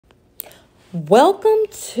Welcome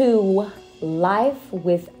to Life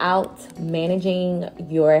Without Managing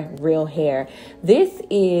Your Real Hair. This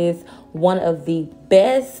is one of the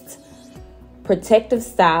best protective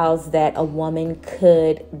styles that a woman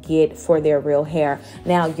could get for their real hair.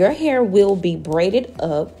 Now, your hair will be braided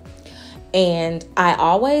up, and I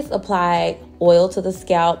always apply oil to the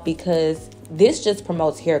scalp because this just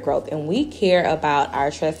promotes hair growth, and we care about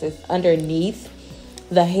our tresses underneath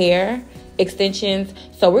the hair extensions,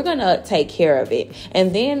 so we're gonna take care of it.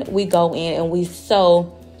 And then we go in and we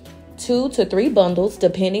sew 2 to 3 bundles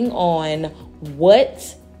depending on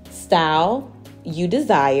what style you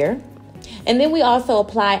desire. And then we also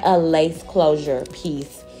apply a lace closure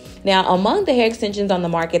piece. Now, among the hair extensions on the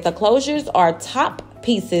market, the closures are top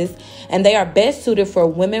pieces, and they are best suited for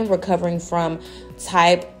women recovering from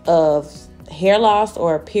type of hair loss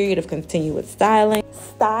or a period of continuous styling.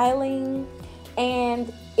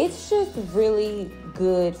 And it's just really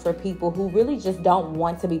good for people who really just don't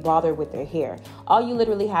want to be bothered with their hair. All you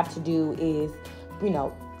literally have to do is,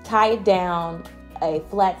 tie it down, a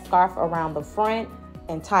flat scarf around the front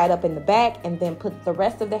and tie it up in the back, and then put the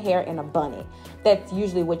rest of the hair in a bunny. That's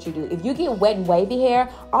usually what you do. If you get wet and wavy hair,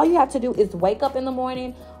 all you have to do is wake up in the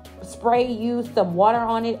morning, use some water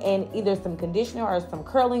on it, and either some conditioner or some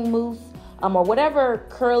curling mousse, or whatever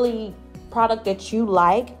curly product that you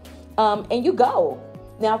like, and you go.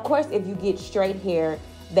 Now, of course, if you get straight hair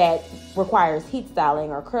that requires heat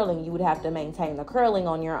styling or curling, you would have to maintain the curling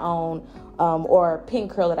on your own, or pin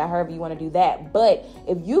curl it, however you want to do that. But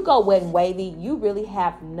if you go wet and wavy, you really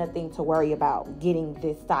have nothing to worry about getting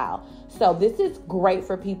this style. So this is great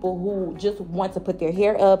for people who just want to put their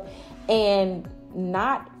hair up and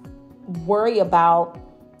not worry about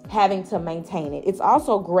having to maintain it. It's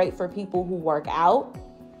also great for people who work out.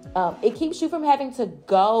 It keeps you from having to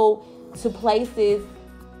go to places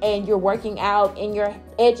and you're working out and your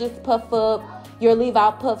edges puff up, your leave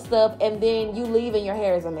out puffs up, and then you leave and your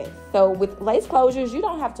hair is a mess. So with lace closures, you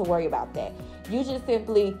don't have to worry about that. You just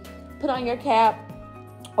simply put on your cap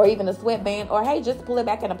or even a sweatband, or hey, just pull it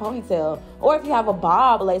back in a ponytail. Or if you have a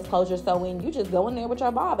bob lace closure sew in, you just go in there with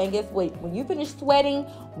your bob. And guess what? When you finish sweating,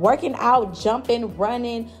 working out, jumping,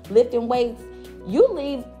 running, lifting weights, you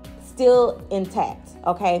leave still intact,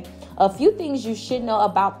 okay? A few things you should know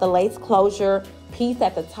about the lace closure piece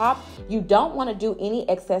at the top. You don't want to do any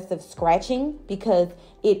excessive scratching because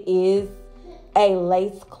it is a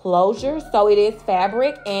lace closure, so it is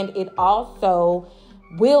fabric, and it also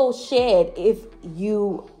will shed if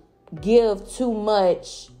you give too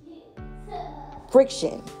much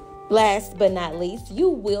friction. Last but not least, you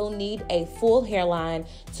will need a full hairline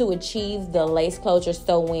to achieve the lace closure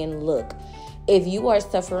sew-in look. If you are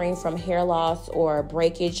suffering from hair loss or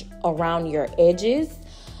breakage around your edges,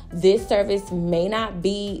 this service may not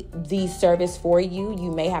be the service for you.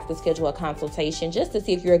 You may have to schedule a consultation just to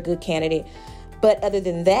see if you're a good candidate. But other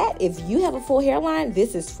than that, if you have a full hairline,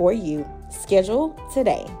 this is for you. Schedule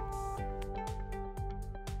today.